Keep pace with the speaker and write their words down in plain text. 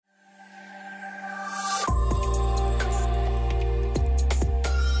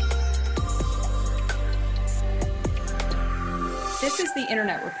is the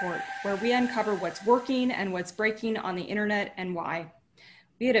Internet Report, where we uncover what's working and what's breaking on the internet and why.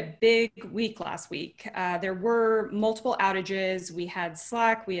 We had a big week last week. There were multiple outages. We had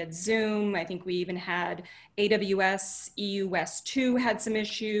Slack, we had Zoom. I think we even had AWS, EU West 2 had some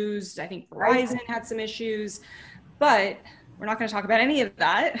issues. I think Verizon had some issues, but we're not going to talk about any of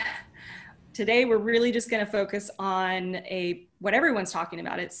that. Today, we're really just going to focus on what everyone's talking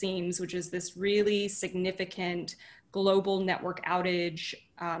about, it seems, which is this really significant global network outage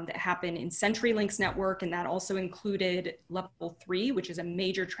that happened in CenturyLink's network, and that also included Level 3, which is a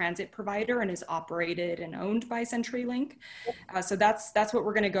major transit provider and is operated and owned by CenturyLink. So that's what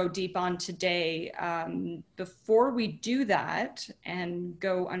we're going to go deep on today. Before we do that and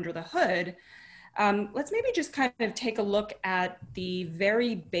go under the hood, let's maybe just kind of take a look at the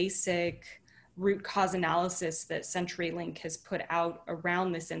very basic root cause analysis that CenturyLink has put out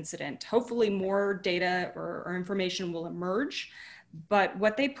around this incident. Hopefully more data or information will emerge, but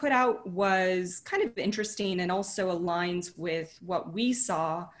what they put out was kind of interesting and also aligns with what we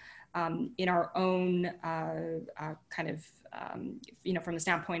saw in our own from the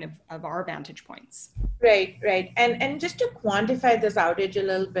standpoint of our vantage points. Right. And just to quantify this outage a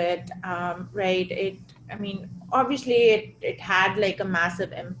little bit, obviously it had like a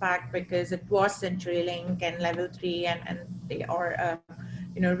massive impact because it was CenturyLink and Level 3 and they are a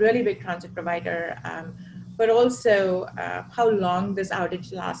really big transit provider. But also how long this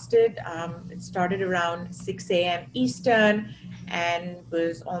outage lasted. It started around 6 a.m. Eastern and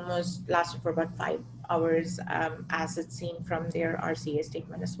was almost lasted for about 5 hours, as it's seen from their RCA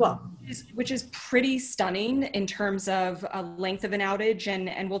statement as well. Which is pretty stunning in terms of a length of an outage.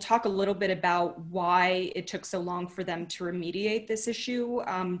 And we'll talk a little bit about why it took so long for them to remediate this issue.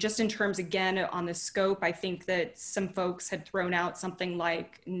 Just in terms, again, on the scope, I think that some folks had thrown out something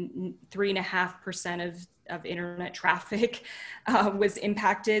like 3.5% of internet traffic was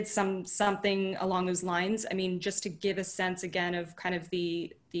impacted, something along those lines. I mean, just to give a sense again of kind of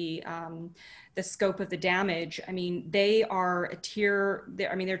the scope of the damage. I mean, they are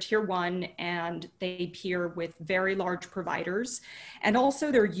they're tier 1 and they peer with very large providers. And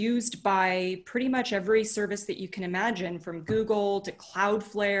also they're used by pretty much every service that you can imagine, from Google to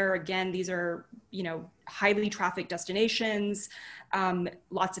Cloudflare. Again, these are, highly trafficked destinations.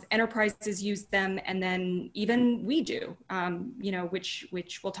 Lots of enterprises use them. And then even we do,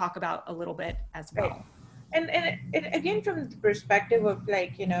 which we'll talk about a little bit as well. Right. And again, from the perspective of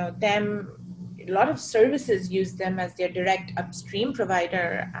them, a lot of services use them as their direct upstream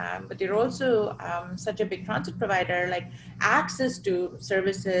provider, but they're also such a big transit provider, like access to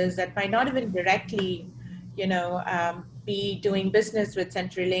services that might not even directly, be doing business with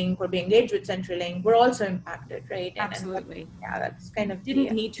CenturyLink or be engaged with CenturyLink, we're also impacted, right? Absolutely. That's kind of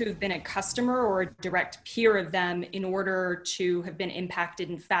didn't need to have been a customer or a direct peer of them in order to have been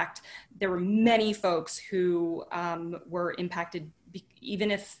impacted. In fact, there were many folks who were impacted, even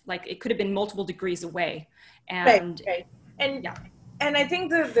if it could have been multiple degrees away. And right. And I think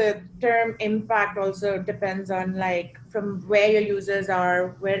the term impact also depends on from where your users are,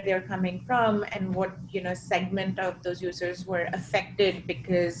 where they're coming from, and what segment of those users were affected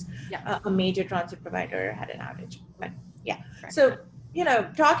because a major transit provider had an outage. But correct. So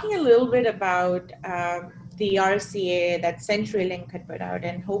talking a little bit about the RCA that CenturyLink had put out,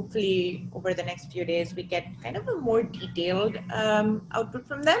 and hopefully over the next few days we get kind of a more detailed output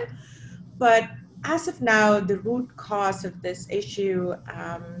from them. But as of now, the root cause of this issue,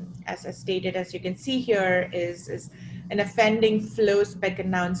 as stated, as you can see here, is an offending flow spec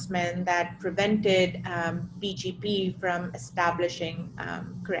announcement that prevented BGP from establishing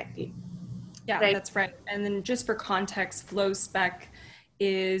correctly. Yeah, right? That's right. And then just for context, flow spec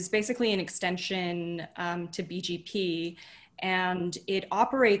is basically an extension to BGP, and it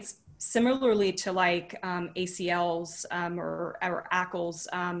operates similarly to ACLs or ACLs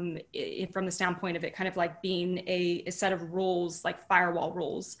from the standpoint of it kind of being a set of rules, like firewall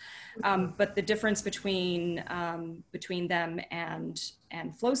rules. But the difference between them and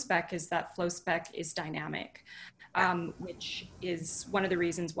FlowSpec is that FlowSpec is dynamic, which is one of the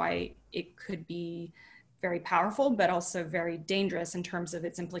reasons why it could be very powerful, but also very dangerous in terms of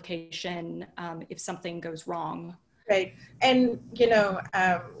its implication if something goes wrong. Right. And, we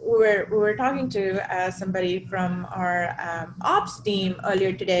were talking to somebody from our ops team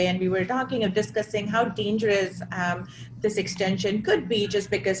earlier today, and we were discussing how dangerous this extension could be just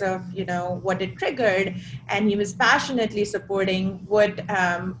because of, what it triggered. And he was passionately supporting what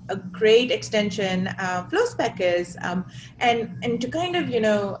a great extension FlowSpec is. And to kind of,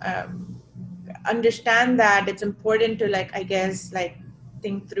 understand that it's important to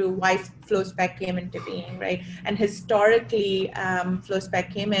think through why FlowSpec came into being, right? And historically,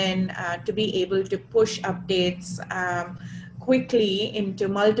 FlowSpec came in to be able to push updates quickly into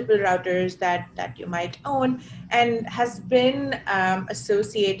multiple routers that you might own, and has been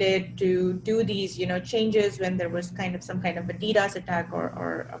associated to do these, changes when there was some kind of a DDoS attack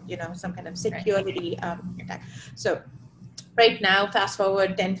or some kind of security attack. So right now, fast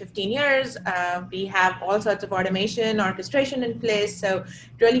forward 10, 15 years, we have all sorts of automation, orchestration in place. So it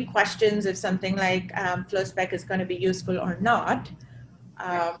really questions if something like FlowSpec is going to be useful or not.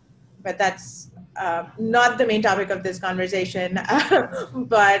 But that's not the main topic of this conversation.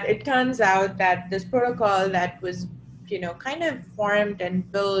 But it turns out that this protocol that was, kind of formed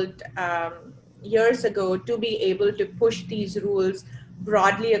and built years ago to be able to push these rules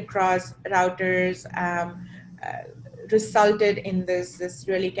broadly across routers resulted in this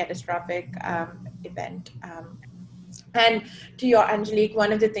really catastrophic event. And to your Angelique,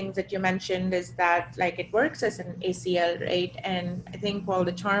 one of the things that you mentioned is that it works as an ACL, right? And I think while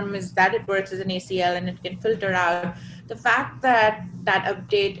the charm is that it works as an ACL and it can filter out, the fact that that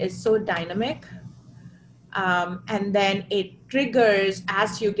update is so dynamic, and then it triggers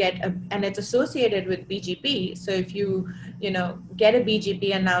as you get and it's associated with BGP. So if you get a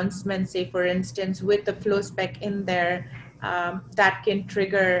BGP announcement, say for instance with the FlowSpec in there, that can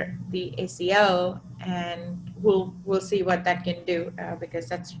trigger the ACL, and we'll see what that can do, because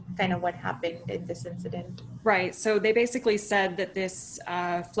that's kind of what happened in this incident. Right. So they basically said that this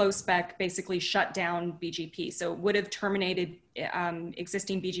FlowSpec basically shut down BGP. So it would have terminated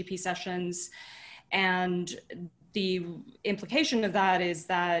existing BGP sessions. And the implication of that is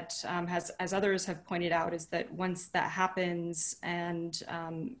that, as others have pointed out, is that once that happens and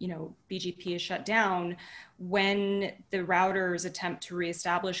BGP is shut down, when the routers attempt to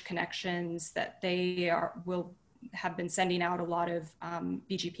reestablish connections, that they will have been sending out a lot of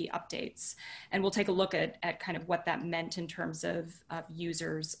BGP updates. And we'll take a look at kind of what that meant in terms of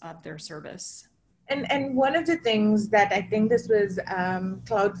users of their service. And one of the things that I think this was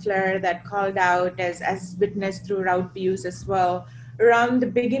Cloudflare that called out as witnessed through route views as well, around the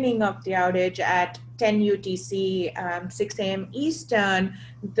beginning of the outage at 10 UTC, 6 a.m. Eastern,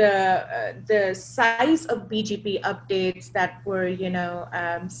 the size of BGP updates that were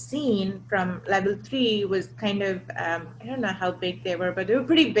seen from level 3 was kind of, I don't know how big they were, but they were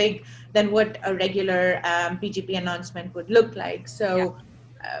pretty big than what a regular BGP announcement would look like. So. Yeah.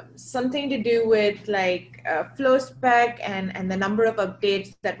 Something to do with FlowSpec and the number of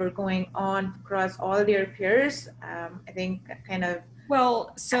updates that were going on across all their peers. I think kind of.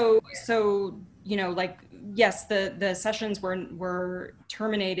 Well, so yes, the sessions were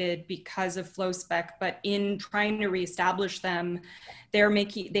terminated because of FlowSpec, but in trying to reestablish them, they're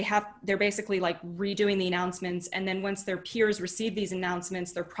basically redoing the announcements, and then once their peers receive these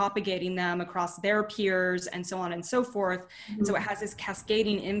announcements, they're propagating them across their peers and so on and so forth. Mm-hmm. So it has this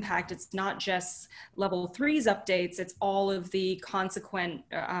cascading impact. It's not just level 3's updates, it's all of the consequent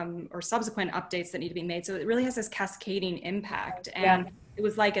or subsequent updates that need to be made. So it really has this cascading impact. And yeah. It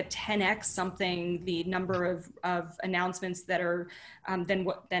was like a 10x something, the number of announcements that are than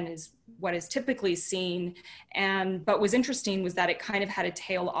what is typically seen. But what was interesting was that it kind of had a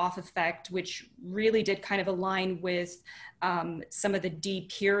tail off effect, which really did kind of align with some of the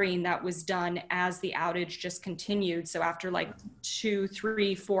de-peering that was done as the outage just continued. So after 2,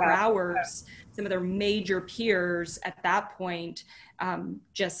 3, 4 hours, some of their major peers at that point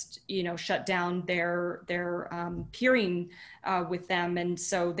just shut down their peering with them, and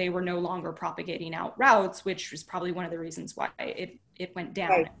so they were no longer propagating out routes, which was probably one of the reasons why it went down.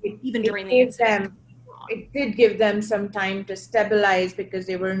 Right. Even during the incident. It did give them some time to stabilize, because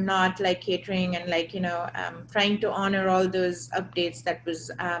they were not catering and trying to honor all those updates that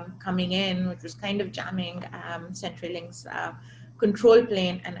was coming in, which was kind of jamming CenturyLink's control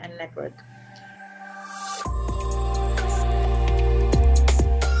plane and network.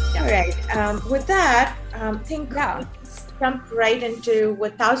 All right. With that, I think let's jump right into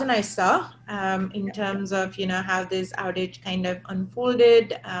what Thousand Eyes saw in terms of how this outage kind of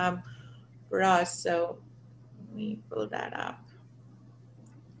unfolded for us. So let me pull that up.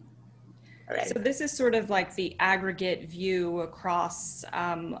 All right. So this is sort of like the aggregate view across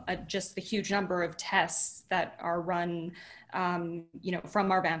just the huge number of tests that are run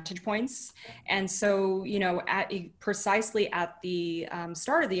from our vantage points. And so, precisely at the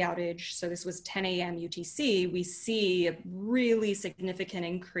start of the outage, so this was 10 a.m. UTC, we see a really significant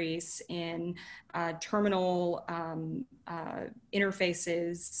increase in terminal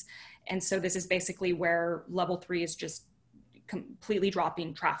interfaces. And so this is basically where level 3 is just completely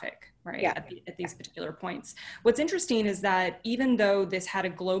dropping traffic, right, Yeah. at these particular points. What's interesting is that even though this had a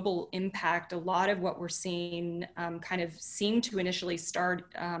global impact, a lot of what we're seeing kind of seemed to initially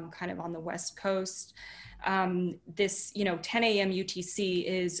start kind of on the West Coast. This, 10 a.m. UTC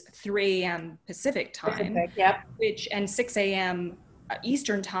is 3 a.m. Pacific time, Pacific, yep. and 6 a.m.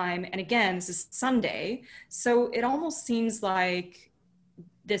 Eastern time. And again, this is Sunday. So it almost seems like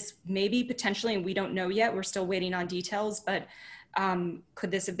this maybe potentially, and we don't know yet, we're still waiting on details, but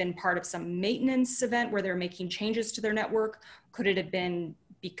could this have been part of some maintenance event where they're making changes to their network? Could it have been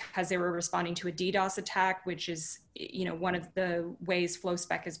because they were responding to a DDoS attack, which is, one of the ways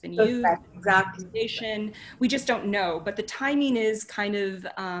FlowSpec has been used? Exactly. We just don't know, but the timing is kind of,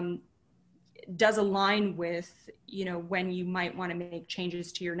 does align with, when you might want to make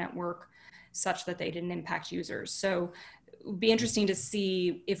changes to your network such that they didn't impact users. So it would be interesting to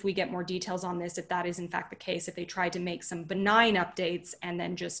see if we get more details on this, if that is in fact the case, if they tried to make some benign updates and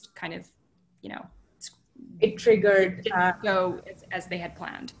then just kind of, it triggered go as they had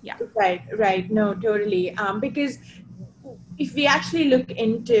planned. Yeah. Right. No, totally. Because if we actually look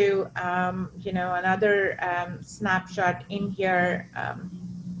into, another snapshot in here,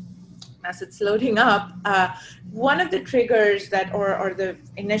 as it's loading up, one of the triggers that, or the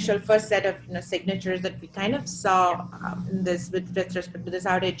initial first set of signatures that we kind of saw in this with respect to this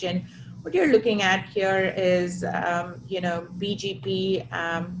outage, and what you're looking at here is BGP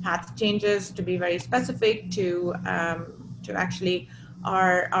path changes, to be very specific, to actually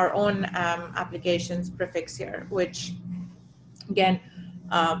our own applications prefix here, which again,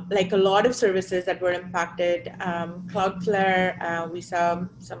 like a lot of services that were impacted, Cloudflare, we saw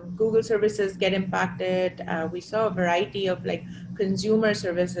some Google services get impacted. We saw a variety of like consumer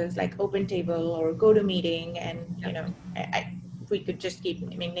services like OpenTable or GoToMeeting, and we could just keep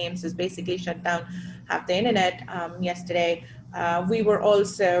naming names, is basically shut down half the internet yesterday. We were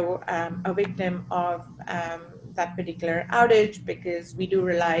also a victim of that particular outage because we do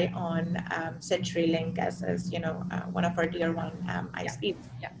rely on CenturyLink as one of our tier one ISPs.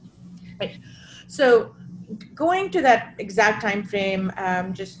 Yeah. Right. So going to that exact time frame,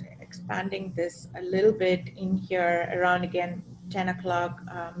 just expanding this a little bit in here around again 10 o'clock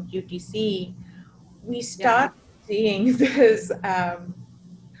UTC, we start seeing this.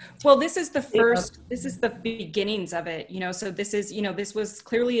 Well, this is the beginnings of it, so this is, this was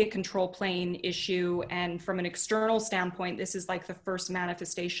clearly a control plane issue. And from an external standpoint, this is like the first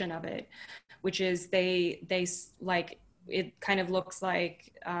manifestation of it, which is they like, it kind of looks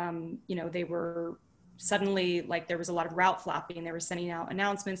like, they were suddenly, like, there was a lot of route flapping. They were sending out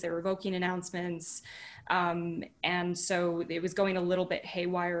announcements, they were revoking announcements. And so it was going a little bit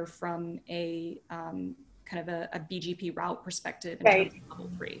haywire from a, kind of a BGP route perspective in terms of level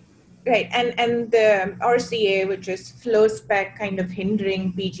 3. Right, and the RCA, which is FlowSpec, kind of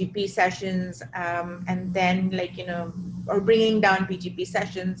hindering BGP sessions, and then or bringing down BGP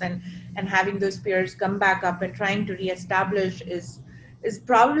sessions and having those peers come back up and trying to reestablish is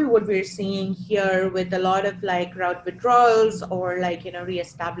probably what we're seeing here with a lot of like route withdrawals or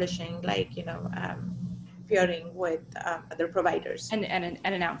reestablishing peering with other providers and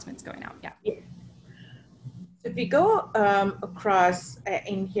announcements going out. Yeah. So if we go across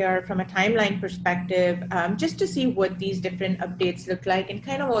in here from a timeline perspective, just to see what these different updates look like, and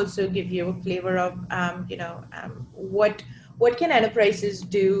kind of also give you a flavor of, what can enterprises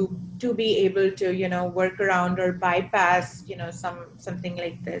do to be able to, work around or bypass, something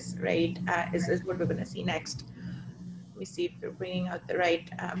like this, right? Is what we're going to see next. Let me see if we're bringing out the right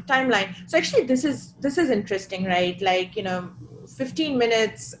timeline. So actually, this is interesting, right? 15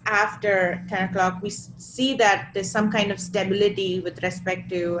 minutes after 10 o'clock, we see that there's some kind of stability with respect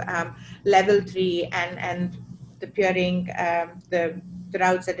to level 3 and the peering, the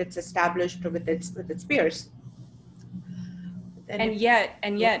routes that it's established with its peers. And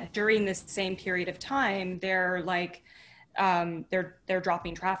yet during this same period of time, they're like, they're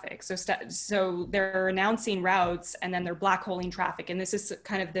dropping traffic. So they're announcing routes and then they're black holing traffic. And this is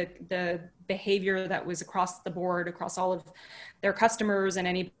kind of the behavior that was across the board, across all of their customers and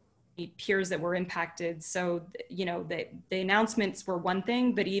any peers that were impacted. So, the announcements were one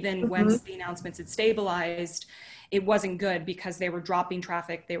thing, but even once the announcements had stabilized, it wasn't good because they were dropping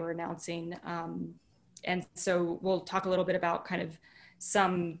traffic, they were announcing. And so we'll talk a little bit about kind of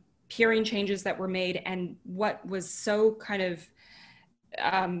some peering changes that were made. And what was so kind of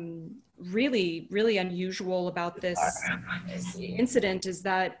really, really unusual about this incident is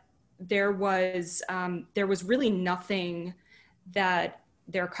that there was really nothing that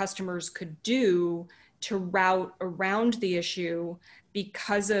their customers could do to route around the issue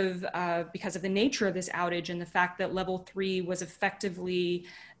because of the nature of this outage and the fact that level 3 was effectively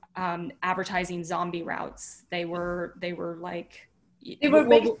advertising zombie routes. They were like, they were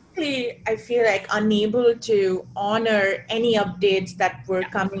basically, I feel like, unable to honor any updates that were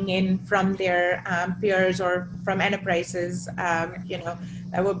coming in from their peers or from enterprises,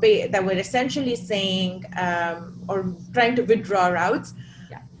 that were essentially saying or trying to withdraw routes.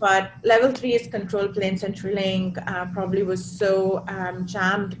 But level 3 is control plane. CenturyLink probably was so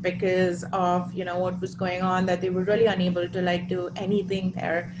jammed because of what was going on that they were really unable to do anything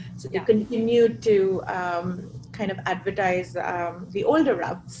there. So they continued to kind of advertise the older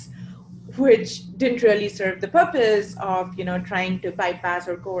routes, which didn't really serve the purpose of trying to bypass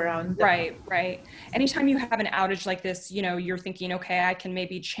or go around the Right. Anytime you have an outage like this, you're thinking, okay, I can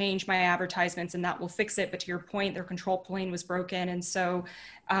maybe change my advertisements and that will fix it. But to your point, their control plane was broken, and so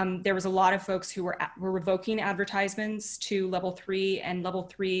there was a lot of folks who were revoking advertisements to level 3, and level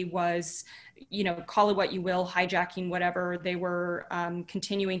 3 was, call it what you will, hijacking, whatever. They were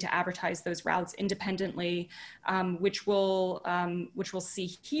continuing to advertise those routes independently, which we'll see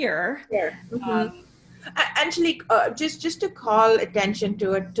here. Angelique, just to call attention to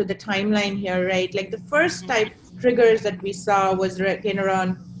the timeline here, right? Like the first type of triggers that we saw was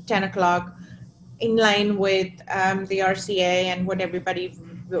around 10 o'clock, in line with the RCA and what everybody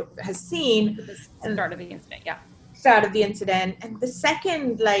has seen. The start of the incident, Start of the incident. And the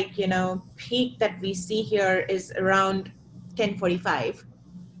second, peak that we see here is around 10:45,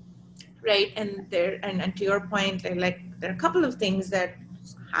 right? And to your point, there are a couple of things that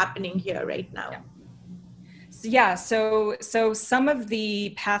are happening here right now. So some of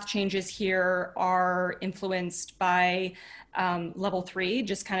the path changes here are influenced by level 3,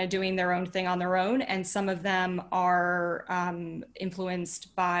 just kind of doing their own thing on their own, and some of them are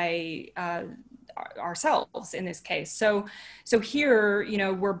influenced by ourselves in this case. So here,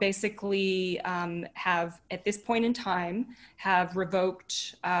 we're basically have at this point in time have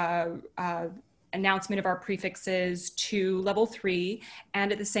revoked announcement of our prefixes to level 3,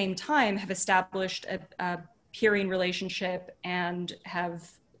 and at the same time have established a peering relationship and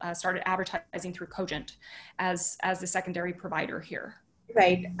have started advertising through Cogent as the secondary provider here.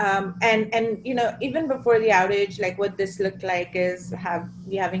 Right. And even before the outage, what this looked like is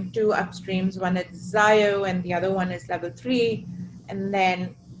having two upstreams. One is Zayo and the other one is level 3. And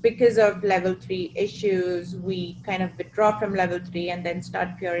then because of level 3 issues, we kind of withdraw from level 3 and then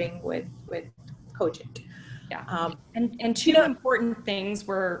start peering with Cogent. And two important things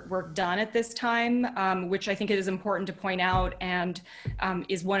were done at this time, which I think it is important to point out, and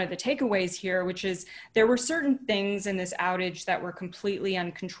is one of the takeaways here, which is there were certain things in this outage that were completely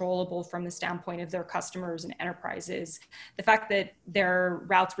uncontrollable from the standpoint of their customers and enterprises. The fact that their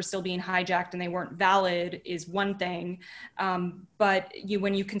routes were still being hijacked and they weren't valid is one thing, but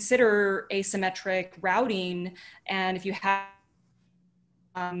when you consider asymmetric routing, and if you have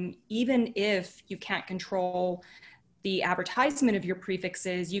even if you can't control the advertisement of your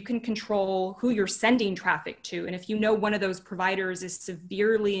prefixes, you can control who you're sending traffic to. And if you know one of those providers is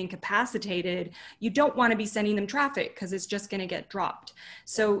severely incapacitated, you don't want to be sending them traffic because it's just going to get dropped.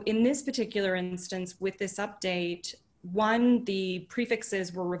 So in this particular instance, with this update, one, the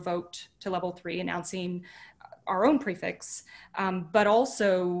prefixes were revoked to level 3, announcing our own prefix, but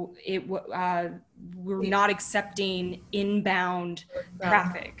also we're not accepting inbound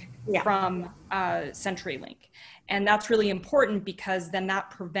traffic from CenturyLink. And that's really important because then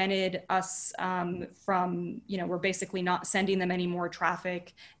that prevented us from, we're basically not sending them any more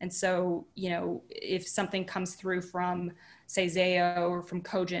traffic. And so, if something comes through from, say, Zayo or from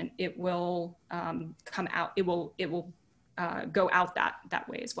Cogent, it will come out, it will go out that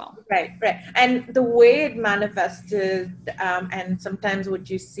way as well. Right. And the way it manifested, and sometimes what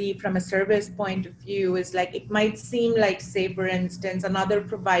you see from a service point of view is it might seem like, say, for instance, another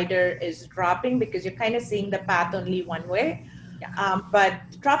provider is dropping because you're kind of seeing the path only one way. But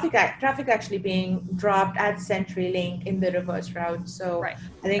traffic actually being dropped at CenturyLink in the reverse route. So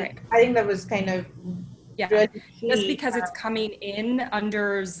I think that was kind of just because it's coming in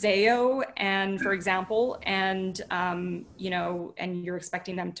under Zayo, and for example, and and you're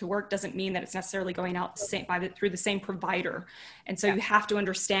expecting them to work, doesn't mean that it's necessarily going out through the same provider. And so you have to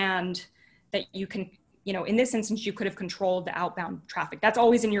understand that you can, in this instance, you could have controlled the outbound traffic. That's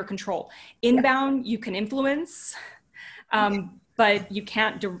always in your control. Inbound, you can influence, but you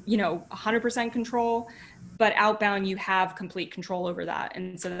can't, 100% control. But outbound, you have complete control over that.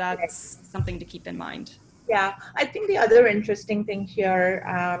 And so that's something to keep in mind. Yeah, I think the other interesting thing here,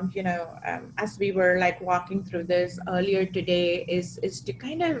 as we were walking through this earlier today, is to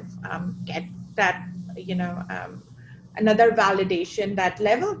kind of get that another validation that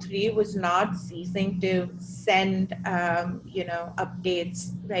level 3 was not ceasing to send,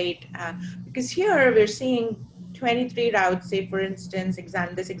 updates, right? Because here we're seeing 23 routes, say for instance,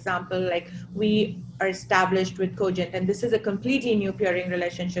 this example, like we are established with Cogent, and this is a completely new peering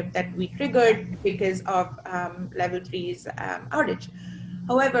relationship that we triggered because of level 3's outage.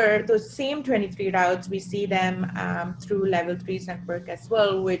 However, those same 23 routes, we see them through level 3's network as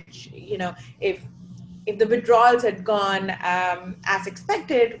well, which, if the withdrawals had gone as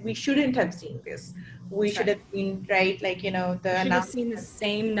expected, we shouldn't have seen this. We should have seen, right, like, the we should have seen the announcement.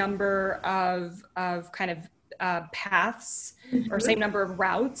 same number of kind of paths or same number of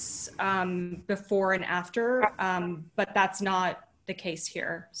routes before and after, but that's not the case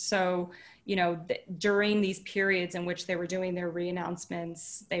here. So, during these periods in which they were doing their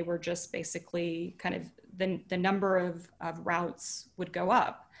re-announcements, they were just basically kind of the number of routes would go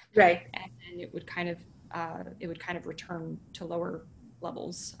up, Right, and then it would kind of return to lower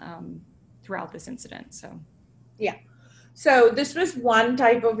levels throughout this incident. So yeah. So this was one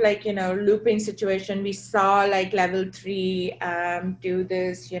type of looping situation. We saw like level 3 do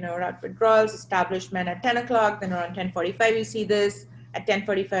this, route withdrawals establishment at 10 o'clock. Then around 10:45, we see this. At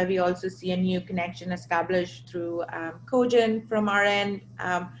 10:45, we also see a new connection established through Cogent from our end.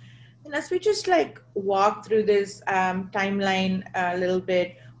 And as we just walk through this timeline a little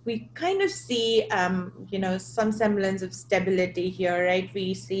bit, we kind of see, some semblance of stability here, right?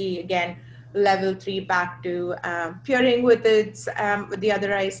 We see again level 3 back to peering with with the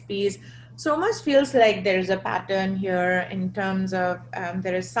other ISPs. So almost feels like there's a pattern here in terms of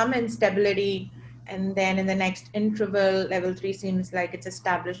there is some instability, and then in the next interval, level 3 seems like it's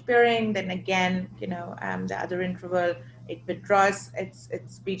established peering. Then again, the other interval, it withdraws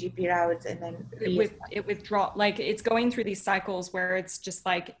its BGP routes, and then it withdraw, like it's going through these cycles where it's just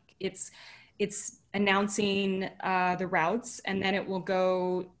like it's announcing the routes, and then it will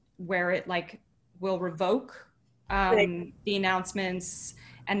go where it will revoke the announcements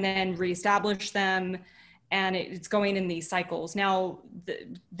and then reestablish them, and it's going in these cycles. Now,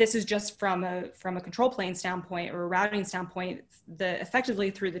 this is just from a control plane standpoint or a routing standpoint. Effectively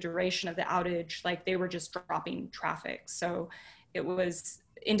through the duration of the outage, they were just dropping traffic. So it was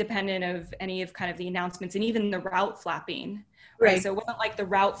independent of any of kind of the announcements and even the route flapping. Right. So it wasn't like the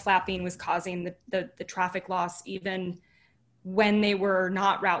route flapping was causing the traffic loss. Even when they were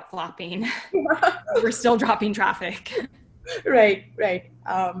not route flapping, they were still dropping traffic. Right.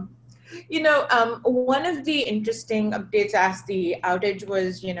 One of the interesting updates as the outage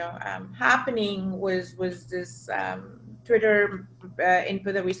was, happening was this Twitter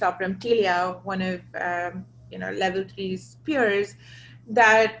input that we saw from Telia, one of, level 3's peers,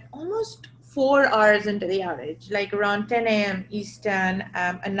 that almost 4 hours into the outage, like around 10 a.m. Eastern,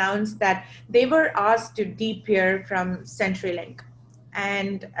 announced that they were asked to de-peer from CenturyLink.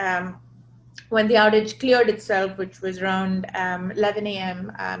 And when the outage cleared itself, which was around 11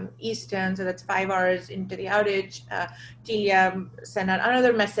 a.m. Eastern, so that's 5 hours into the outage, Telia sent out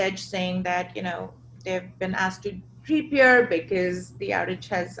another message saying that, they've been asked to re-peer because the outage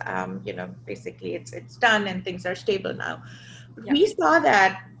has, basically it's done and things are stable now. Yep. We saw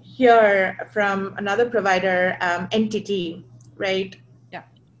that here from another provider, NTT, right? Yeah.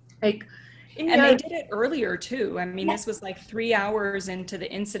 And they did it earlier too. I mean, this was 3 hours into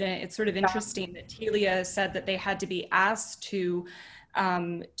the incident. It's sort of interesting that Telia said that they had to be asked to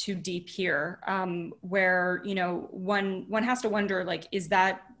de-peer, where, one has to wonder, is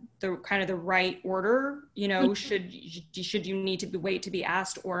that the kind of the right order? Should you need to wait to be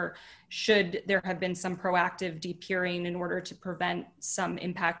asked, or should there have been some proactive de-peering in order to prevent some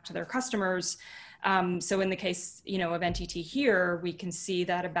impact to their customers? So in the case, of NTT here, we can see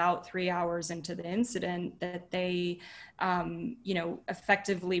that about 3 hours into the incident that they,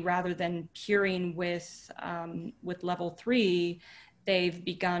 effectively, rather than peering with level 3, they've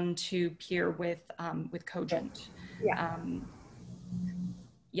begun to peer with Cogent.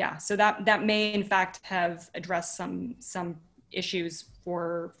 So that may in fact have addressed some issues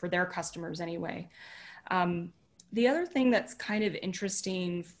for their customers anyway. The other thing that's kind of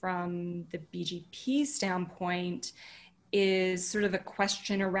interesting from the BGP standpoint is sort of a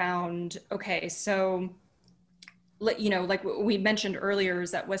question around, okay, so, like we mentioned earlier,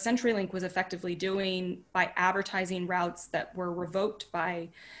 is that what CenturyLink was effectively doing by advertising routes that were revoked by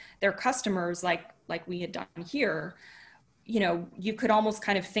their customers, like we had done here, you could almost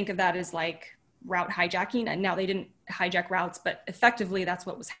kind of think of that as route hijacking. And now they didn't hijack routes, but effectively that's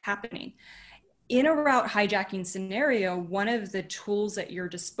what was happening. In a route hijacking scenario, one of the tools at your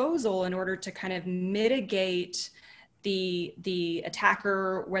disposal in order to kind of mitigate the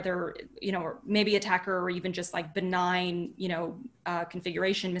attacker, whether, or maybe attacker or even just like benign,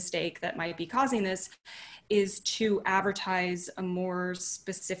 configuration mistake that might be causing this, is to advertise a more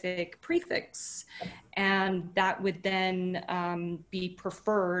specific prefix. And that would then be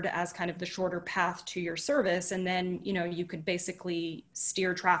preferred as kind of the shorter path to your service. And then, you could basically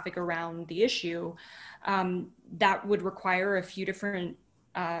steer traffic around the issue. That would require a few different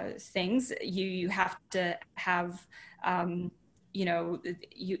things. You have to have,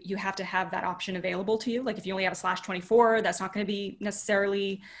 you have to have that option available to you. Like if you only have a /24, that's not going to be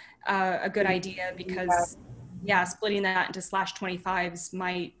necessarily a good idea, because splitting that into /25s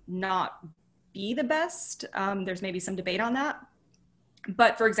might not be the best. There's maybe some debate on that.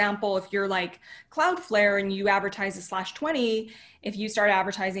 But for example, if you're like Cloudflare and you advertise a /20, if you start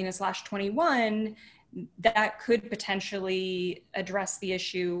advertising a /21, that could potentially address the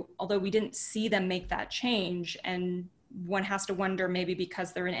issue, although we didn't see them make that change. And one has to wonder, maybe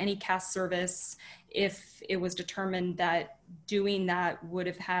because they're in any cast service, if it was determined that doing that would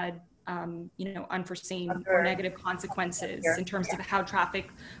have had unforeseen or negative consequences in terms of how traffic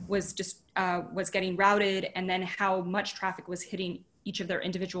was just was getting routed, and then how much traffic was hitting each of their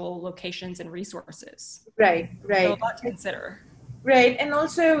individual locations and resources. Right. So a lot to consider. Right. And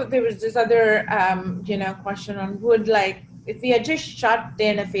also there was this other, question on if we had just shut the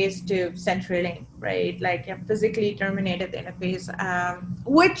interface to CenturyLink, right? Like physically terminated the interface,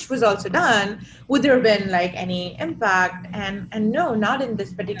 which was also done, would there have been like any impact? And no, not in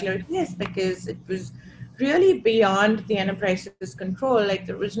this particular case, because it was really beyond the enterprise's control. Like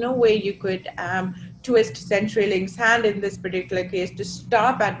there was no way you could twist CenturyLink's hand in this particular case to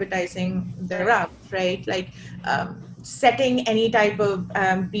stop advertising the routes, right? Like setting any type of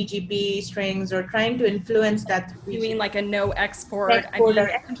BGP strings or trying to influence that. You mean like a no export? I mean,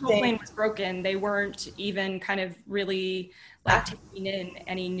 the control plane was broken. They weren't even kind of really like taking in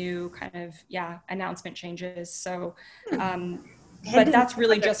any new kind of announcement changes. So, but that's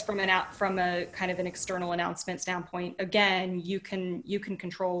really just from a kind of an external announcement standpoint. Again, you can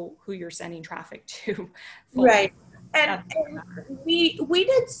control who you're sending traffic to. Right. And we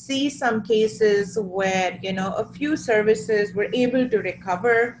did see some cases where, a few services were able to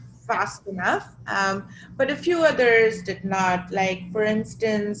recover fast enough, but a few others did not. Like, for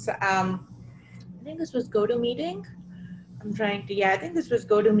instance, I think this was GoToMeeting. I think this was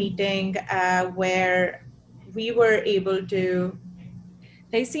GoToMeeting, where we were able to.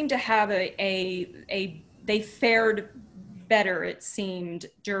 They seem to have they fared better, it seemed,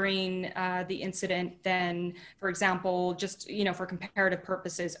 during the incident than, for example, just, for comparative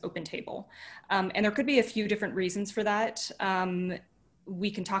purposes, OpenTable. And there could be a few different reasons for that.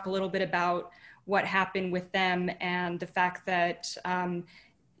 We can talk a little bit about what happened with them and the fact that,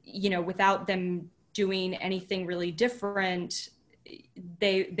 without them doing anything really different,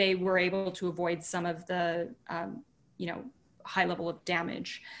 they were able to avoid some of the, high level of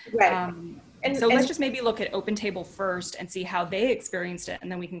damage. Right. So let's just maybe look at OpenTable first and see how they experienced it,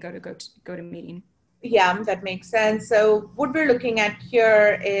 and then we can go to GoToMeeting. Yeah, that makes sense. So what we're looking at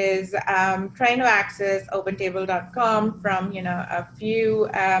here is trying to access OpenTable.com from a few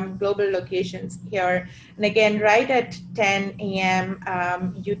global locations here. And again, right at 10 a.m.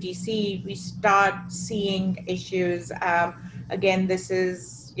 UTC, we start seeing issues. Again, this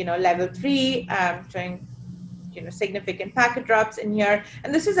is level 3, showing significant packet drops in here,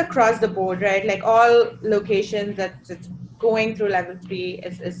 and this is across the board, right? Like all locations that's going through level 3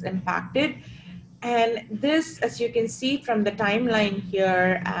 is impacted. And this, as you can see from the timeline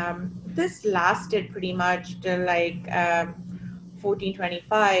here, this lasted pretty much till like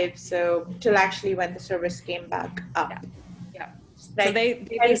 1425, so till actually when the service came back up. Yeah. Right? So they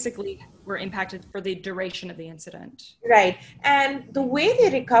basically were impacted for the duration of the incident. Right. And the way they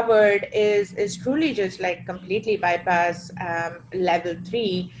recovered is truly just like completely bypass level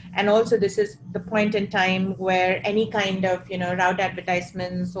 3. And also this is the point in time where any kind of, route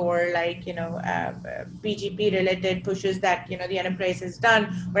advertisements or like, BGP related pushes that, the enterprise has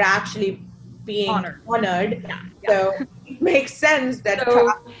done were actually being honored. Yeah. So it makes sense that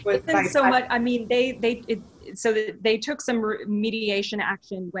so much. I mean, they took some remediation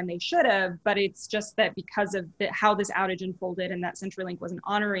action when they should have, but it's just that because of how this outage unfolded and that CenturyLink wasn't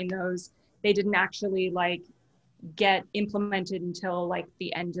honoring those, they didn't actually like get implemented until like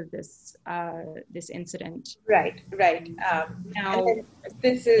the end of this this incident. Right. Now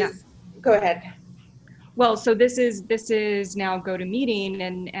this is go ahead. Well, so this is now GoToMeeting,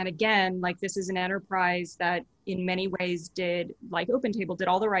 and again, like this is an enterprise that in many ways did, like OpenTable, did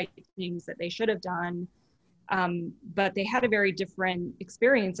all the right things that they should have done. But they had a very different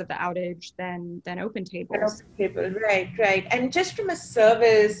experience of the outage than OpenTable's. Right, right. And just from a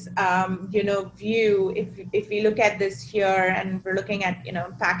service, view, if we look at this here and we're looking at,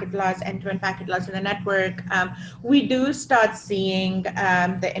 packet loss, end-to-end packet loss in the network, we do start seeing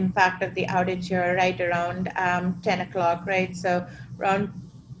the impact of the outage here right around 10 o'clock, right? So around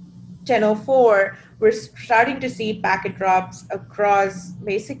 10:04, we're starting to see packet drops across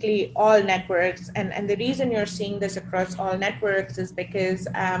basically all networks. And the reason you're seeing this across all networks is because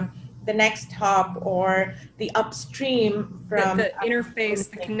the next hop or the upstream from the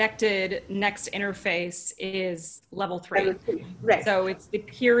interface, the connected next interface is level 3. level 3, right? So it's the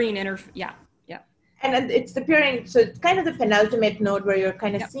peering interface. Yeah. And it's the peering, so it's kind of the penultimate node where you're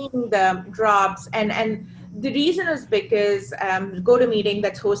kind of seeing the drops. And the reason is because GoToMeeting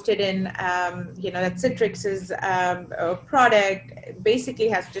that's hosted in, that Citrix's product basically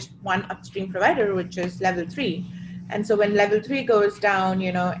has just one upstream provider, which is level 3. And so when level 3 goes down,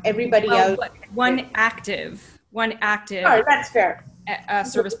 everybody else. One active. Oh, that's fair.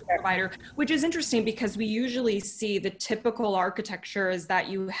 Service provider, which is interesting because we usually see the typical architecture is that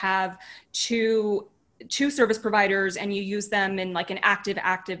you have two service providers and you use them in like an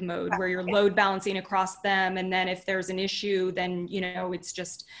active mode where you're load balancing across them. And then if there's an issue, then, it's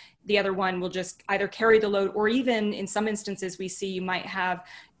just the other one will just either carry the load, or even in some instances we see you might have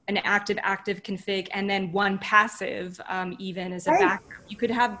an active config and then one passive, even as a backup. You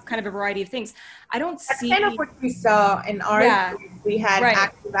could have kind of a variety of things. I don't see. That's kind of what we saw in our group. We had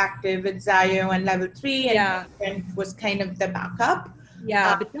active with Zayo and level 3, and was kind of the backup.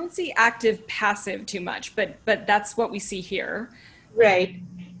 Yeah, but don't see active passive too much, but that's what we see here. Right.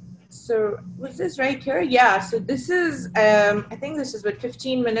 So was this right here? Yeah. So this is, I think this is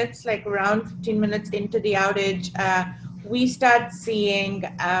 15 minutes, like around 15 minutes into the outage. We start seeing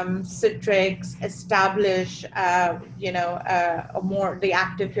Citrix establish, the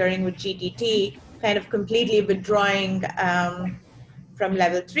active peering with GTT, kind of completely withdrawing from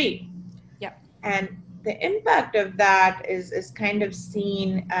level 3. Yeah. And the impact of that is kind of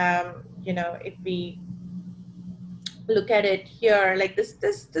seen, if we look at it here, like this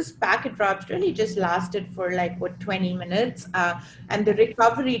packet drops really just lasted for 20 minutes, and the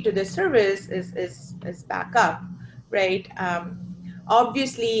recovery to the service is back up. Right.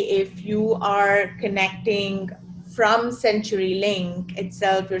 Obviously, if you are connecting from CenturyLink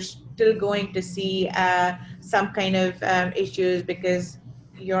itself, you're still going to see some kind of issues because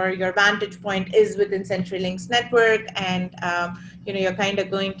your vantage point is within CenturyLink's network, and you're kind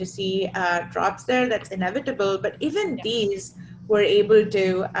of going to see drops there. That's inevitable. But even these were able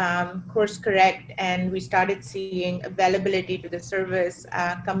to course correct, and we started seeing availability to the service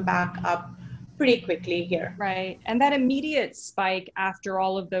come back up pretty quickly here. Right. And that immediate spike after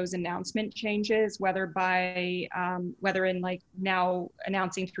all of those announcement changes, whether in now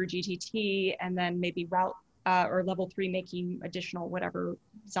announcing through GTT and then maybe route or level 3 making additional whatever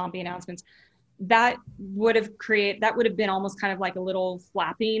zombie announcements, that would have been almost kind of like a little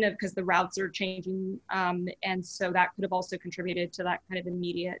flapping because the routes are changing. And so that could have also contributed to that kind of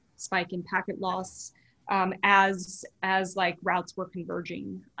immediate spike in packet loss as like routes were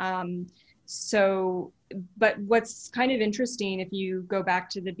converging. So, but what's kind of interesting, if you go back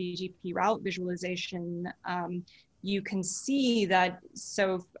to the BGP route visualization, you can see that,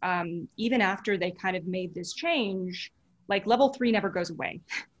 even after they kind of made this change, like level 3 never goes away.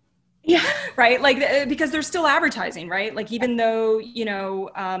 Yeah. Right. Because they're still advertising, right? Like, even though,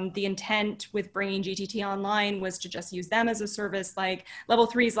 the intent with bringing GTT online was to just use them as a service, like level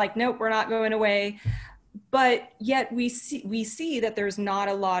 3 is like, nope, we're not going away. But yet we see that there's not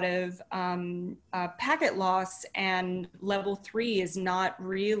a lot of packet loss, and level 3 is not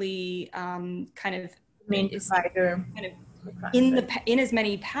really kind of main provider in as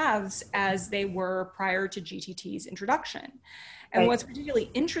many paths as they were prior to GTT's introduction. And what's particularly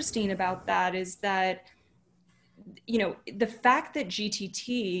interesting about that is that, the fact that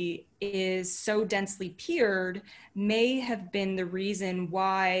GTT is so densely peered may have been the reason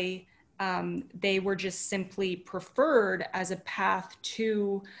why they were just simply preferred as a path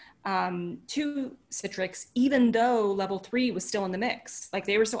to Citrix, even though level 3 was still in the mix. Like,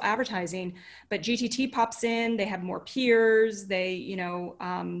 they were still advertising, but GTT pops in, they have more peers,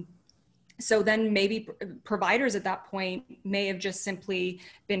 so then maybe providers at that point may have just simply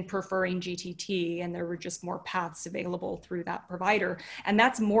been preferring GTT, and there were just more paths available through that provider. And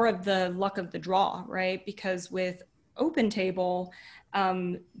that's more of the luck of the draw, right? Because with OpenTable,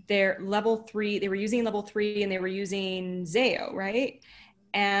 their level 3, they were using level 3 and they were using Zayo, right?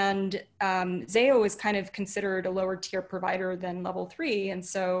 And Zayo is kind of considered a lower tier provider than level 3. And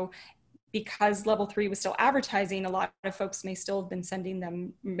so because level 3 was still advertising, a lot of folks may still have been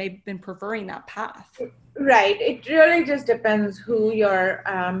may have been preferring that path. Right. It really just depends who your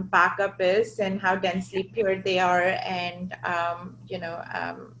backup is and how densely peered they are, and how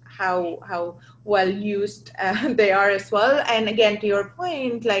well used they are as well. And again, to your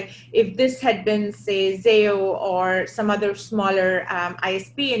point, like if this had been, say, Zayo or some other smaller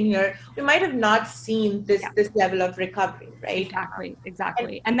ISP in here, we might have not seen this level of recovery, right?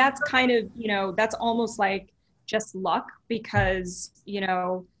 Exactly. And that's kind of, that's almost like just luck, because,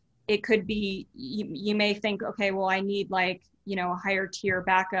 it could be, you may think, okay, well, I need like, a higher tier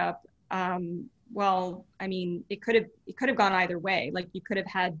backup. Well, I mean, it could have gone either way. Like you could have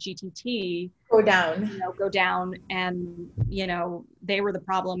had GTT go down, and, they were the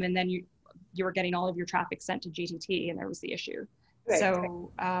problem. And then you were getting all of your traffic sent to GTT, and there was the issue. Right.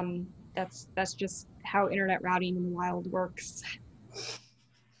 So that's just how internet routing in the wild works.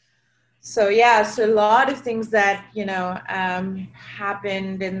 So yeah, so a lot of things that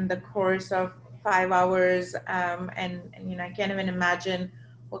happened in the course of 5 hours, and I can't even imagine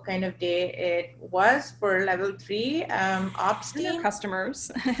what kind of day it was for level 3 ops team. And their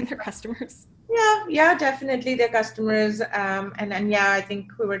customers, Yeah, definitely their customers, and yeah, I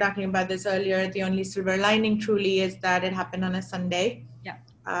think we were talking about this earlier. The only silver lining truly is that it happened on a Sunday. Yeah.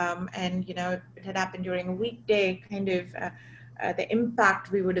 And if it had happened during a weekday, kind of. The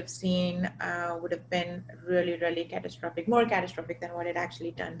impact we would have seen would have been really, really catastrophic, more catastrophic than what it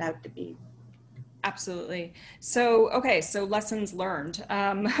actually turned out to be. Absolutely. So, okay, so lessons learned.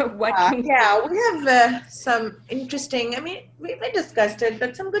 We have some interesting, I mean, we discussed it,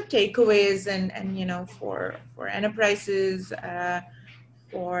 but some good takeaways and for enterprises,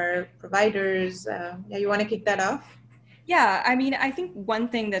 for providers. Yeah, you want to kick that off? Yeah, I mean, I think one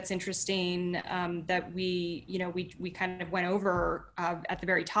thing that's interesting that we kind of went over at the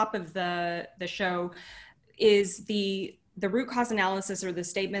very top of the show is the root cause analysis, or the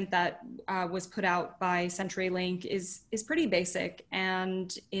statement that was put out by CenturyLink is pretty basic.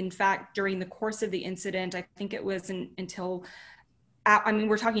 And in fact, during the course of the incident, I think it was until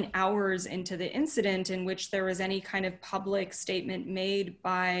we're talking hours into the incident in which there was any kind of public statement made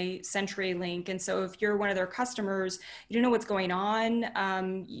by CenturyLink. And so if you're one of their customers, you don't know what's going on,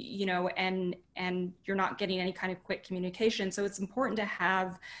 and you're not getting any kind of quick communication. So it's important to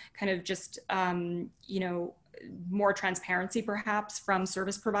have kind of just, more transparency perhaps from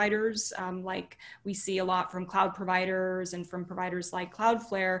service providers, like we see a lot from cloud providers and from providers like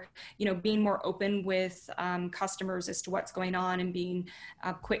Cloudflare, being more open with customers as to what's going on and being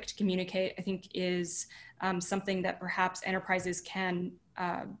quick to communicate, I think is something that perhaps enterprises can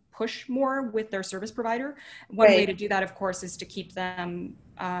push more with their service provider. One way to do that, of course, is to keep them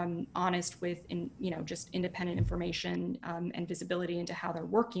honest with, just independent information and visibility into how they're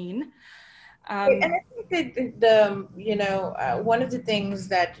working. And I think that one of the things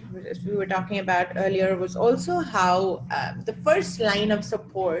that we were talking about earlier was also how the first line of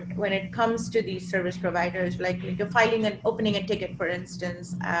support when it comes to these service providers, like you're filing and opening a ticket, for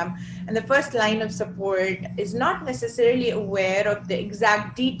instance, and the first line of support is not necessarily aware of the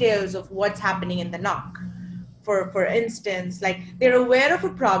exact details of what's happening in the knock. For instance, like they're aware of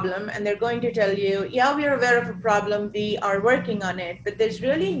a problem and they're going to tell you, yeah, we are aware of a problem, we are working on it, but there's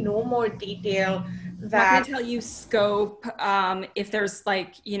really no more detail. That not going to tell you scope, if there's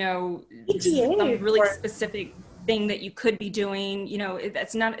like, ETA some really specific thing that you could be doing,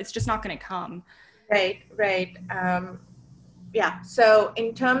 it's just not going to come. Right. Yeah. So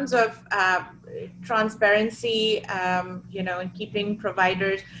in terms of transparency, and keeping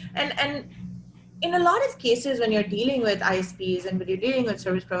providers and in a lot of cases, when you're dealing with ISPs and when you're dealing with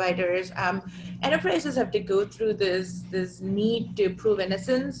service providers, enterprises have to go through this need to prove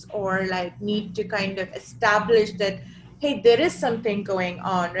innocence, or like need to kind of establish that, hey, there is something going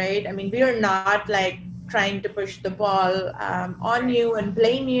on, right? I mean, we are not like trying to push the ball on you and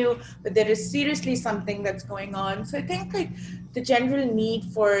blame you, but there is seriously something that's going on. So I think like the general need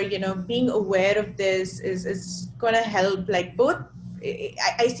for, being aware of this is going to help, like both.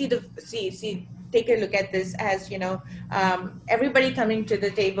 I see take a look at this as, everybody coming to the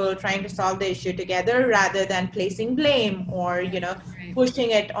table, trying to solve the issue together rather than placing blame or,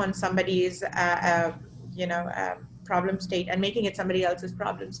 pushing it on somebody's, problem state and making it somebody else's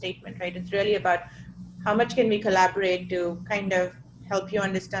problem statement, right? It's really about how much can we collaborate to kind of help you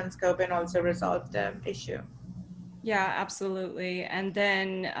understand scope and also resolve the issue. Yeah, absolutely. And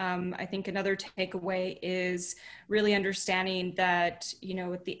then I think another takeaway is really understanding that,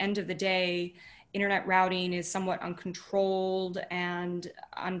 at the end of the day, internet routing is somewhat uncontrolled and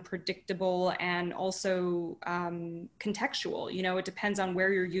unpredictable, and also contextual. You know, it depends on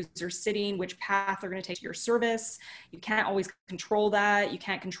where your user's sitting, which path they're going to take to your service. You can't always control that. You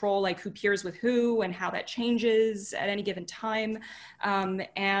can't control like who peers with who and how that changes at any given time.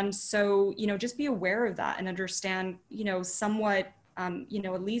 And so, you know, just be aware of that and understand, you know, somewhat, you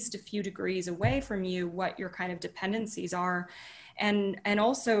know, at least a few degrees away from you, what your kind of dependencies are. And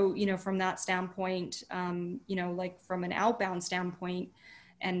also, you know, from that standpoint, you know, like from an outbound standpoint,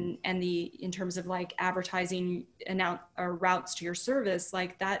 and in terms of like advertising or routes to your service,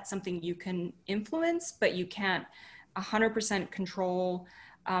 like that's something you can influence, but you can't 100% control.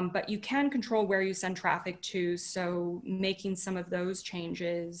 But you can control where you send traffic to. So making some of those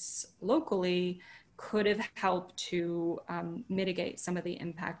changes locally could have helped to mitigate some of the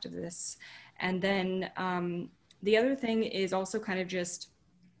impact of this. And then the other thing is also kind of just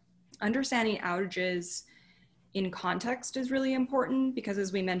understanding outages in context is really important, because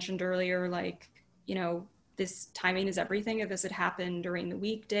as we mentioned earlier, like, you know, this timing is everything. If this had happened during the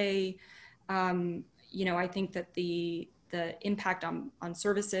weekday, you know, I think that the impact on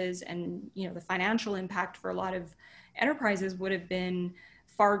services and, you know, the financial impact for a lot of enterprises would have been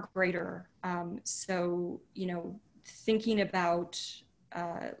far greater. So, you know, thinking about,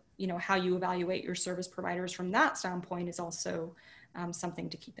 you know, how you evaluate your service providers from that standpoint is also something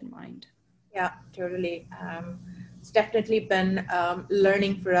to keep in mind. Yeah, totally. It's definitely been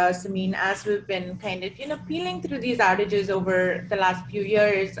learning for us. I mean, as we've been kind of, you know, peeling through these outages over the last few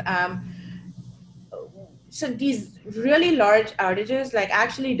years, so these really large outages like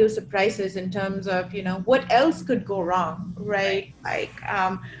actually do surprise us in terms of, you know, what else could go wrong, right? Like,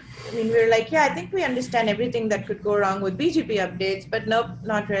 I mean, we're like, yeah, I think we understand everything that could go wrong with BGP updates, but nope,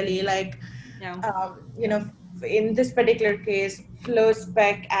 not really. Like, No. You know, in this particular case, flow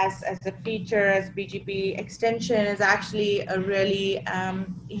spec as a feature, as BGP extension is actually a really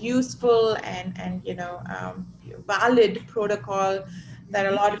useful and you know, valid protocol that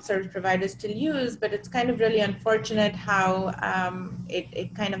a lot of service providers still use, but it's kind of really unfortunate how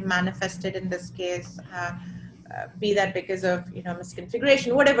it kind of manifested in this case, be that because of, you know,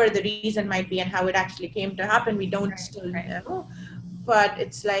 misconfiguration, whatever the reason might be, and how it actually came to happen, we don't still know. But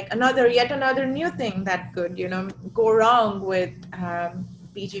it's like yet another new thing that could, you know, go wrong with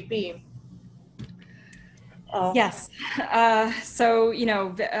BGP. Yes. So, you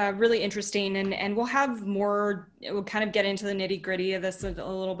know, really interesting. And we'll have more, we'll kind of get into the nitty gritty of this a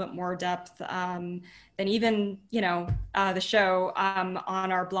little bit more depth than even, you know, the show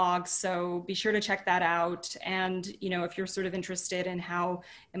on our blog. So be sure to check that out. And, you know, if you're sort of interested in how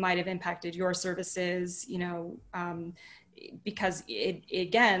it might have impacted your services, you know, because it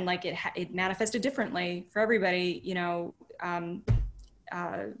again, like it manifested differently for everybody, you know,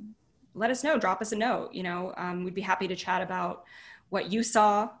 let us know, drop us a note, you know, we'd be happy to chat about what you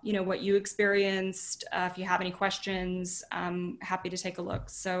saw, you know, what you experienced. If you have any questions, I'm happy to take a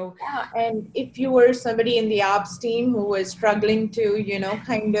look. So yeah, and if you were somebody in the ops team who was struggling to, you know,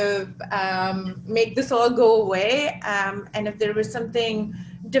 kind of make this all go away, and if there was something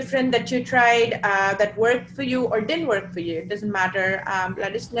different that you tried that worked for you or didn't work for you, it doesn't matter.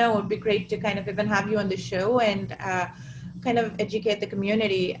 Let us know. It would be great to kind of even have you on the show and kind of educate the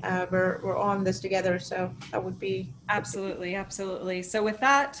community. We're all on this together, so that would be absolutely. So with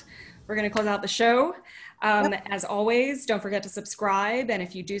that, we're going to close out the show. As always, don't forget to subscribe. And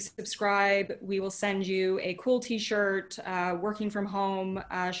if you do subscribe, we will send you a cool t-shirt, working from home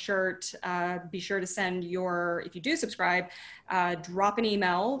shirt. Be sure to send if you do subscribe, drop an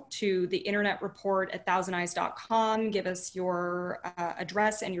email to the internetreport@thousandeyes.com. Give us your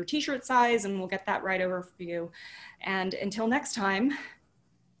address and your t-shirt size, and we'll get that right over for you. And until next time.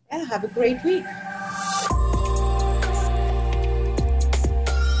 Yeah, have a great week.